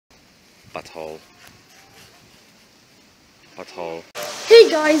Butthole. Butthole. Hey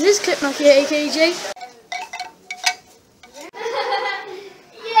guys, it's Clipknot here, AKJ.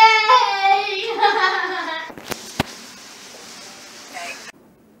 Yay!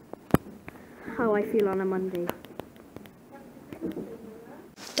 How I feel on a Monday.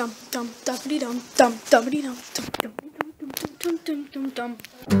 Dum dum dumpity dum dum dumpity dum dum dum dum dum dum dum.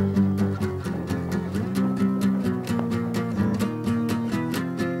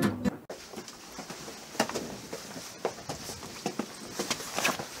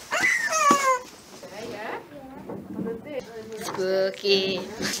 Spooky.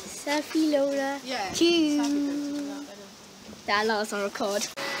 Selfie Lola. Yeah. Cute. That last on record.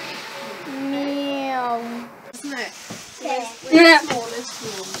 Meow. Isn't it? Yeah.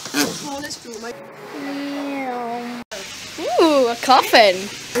 Smallest room. Meow. Ooh, a coffin.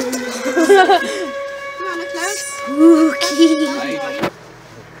 Spooky.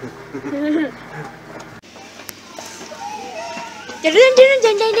 Dun dun dun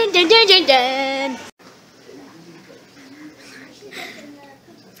dun dun dun dun dun dun.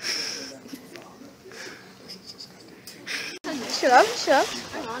 Shut up, shut up.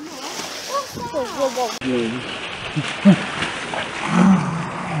 Hang on, Whoa, whoa, whoa.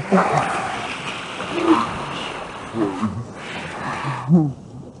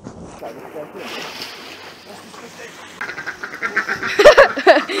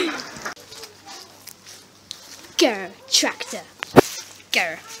 Go, tractor.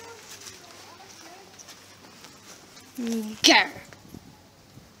 Go. Go.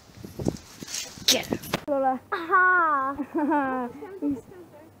 Go. Lola. Aha!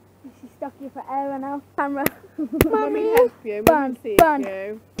 She's stuck here forever now. Camera. Mommy, help you. Bun, See bun.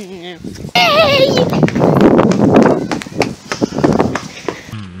 you. Hey!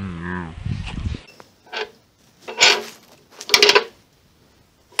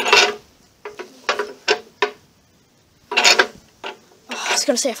 I was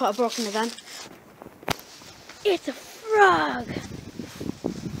gonna say I thought I'd broken it then. It's a frog!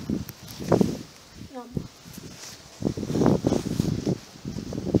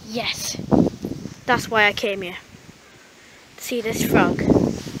 Yes, that's why I came here. To see this frog.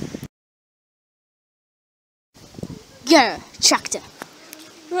 Go, tractor.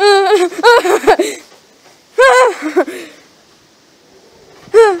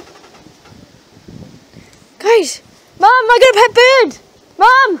 Guys, Mom, I got a pet bird.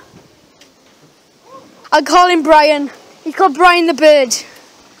 Mom! I'll call him Brian. He's called Brian the bird.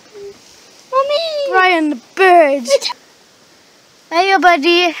 Mommy! Brian the bird. Hey,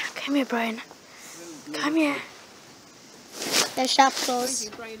 buddy. Come here, Brian. Come here. The shop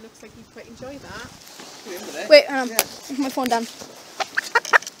closed. Brian looks like he'd quite enjoy that. Wait, my phone down.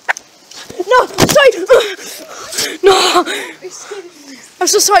 No, sorry. No. I'm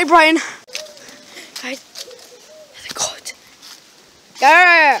so sorry, Brian. Guys, there's a goat.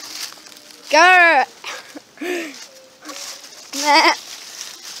 Grr. Grr.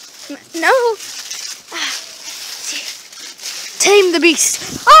 No. Tame the beast.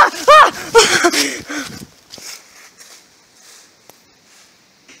 Ah! Ah!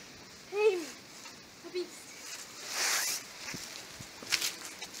 Tame the beast.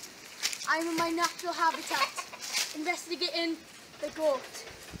 I'm in my natural habitat, investigating the goat.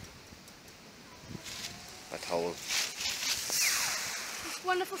 Butthole. This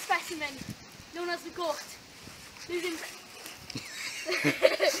wonderful specimen, known as the goat, lives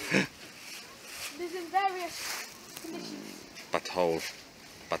in various conditions. Butthole.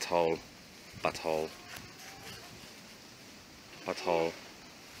 Butthole. Butthole. Butthole.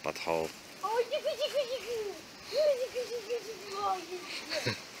 Butthole. Oh,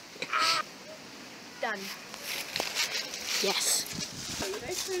 done. Yes.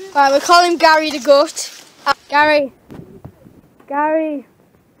 Right, we'll call him Gary the goat. Gary. Gary.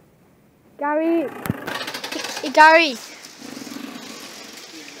 Gary. Hey, Gary.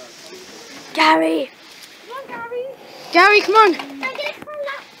 Gary. Come on, Gary. Gary, come on. I'm gonna call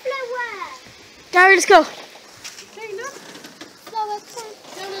that flower. Gary, let's go. Hey, look. Flower, come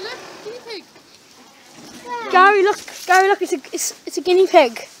Look. Guinea pig. on. Gary, look. Gary, look. It's a guinea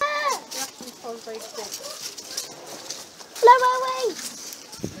pig. Flower, wait.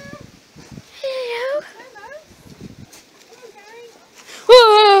 Hello.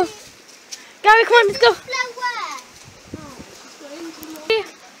 Whoa. Gary, come on, let's go. Flower.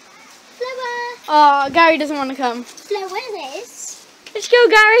 Flower. Oh, Gary doesn't want to come. Flower is. Let's go,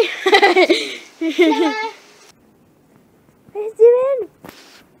 Gary. Flower. What are you doing?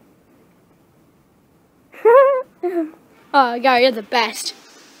 Oh, Gary, you're the best.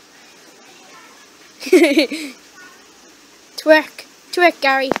 Twerk. Twerk,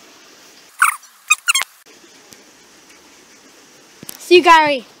 Gary. See you,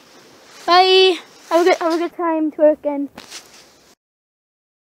 Gary. Bye. Have a good time twerking.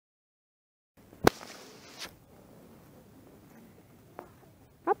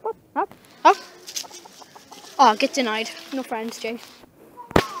 Up. Oh, get denied. No friends, Jay.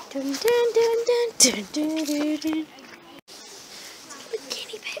 Dun, dun, dun, dun, dun, dun, dun, dun.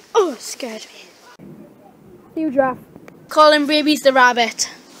 Guinea pig. Oh, it scared me. New giraffe. Calling babies the rabbit.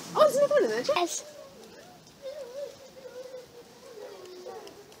 Oh, there's another one in there. Yes.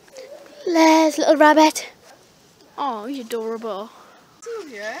 Les, little rabbit. Oh, he's adorable. Oh,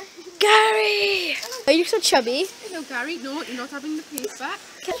 yeah. Gary! Oh, you look so chubby. Hello, Gary. No, you're not having the piece back.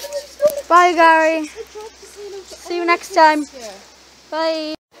 Bye, Gary. See you next time. Yeah.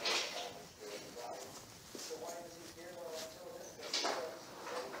 Bye.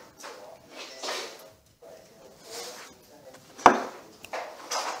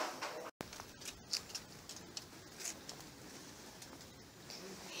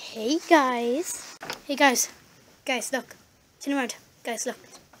 Hey guys. Hey guys. Guys, look. Turn around. Guys, look.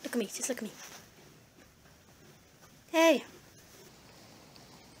 Look at me. Just look at me. Hey.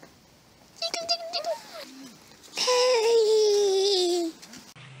 Hey.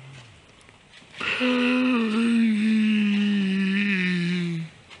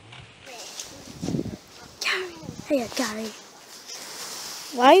 Gary. Hey, Gary.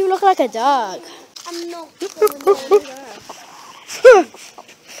 Why you look like a dog? I'm not.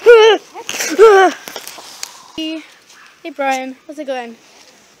 Hey Brian, how's it going?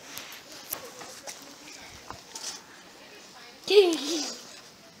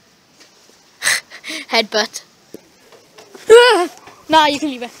 Headbutt. Nah, you can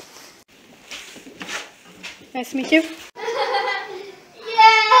leave it. Nice to meet you.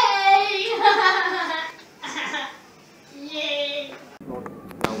 Yay!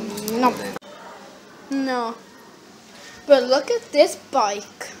 No. No. But look at this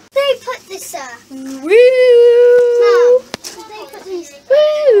bike. They put this up. Woo! Mom, they put these.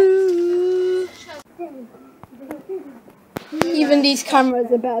 Woo! Even these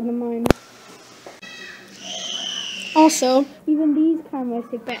cameras are better than mine. Also, even these cameras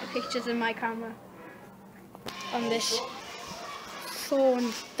take better pictures than my camera on this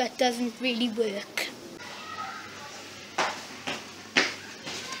phone that doesn't really work.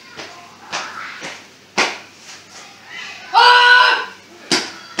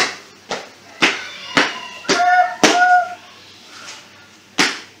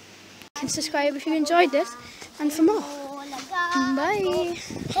 And subscribe if you enjoyed this, and for more. Bye.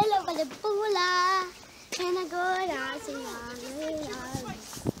 Hello, Balabula. And I go down to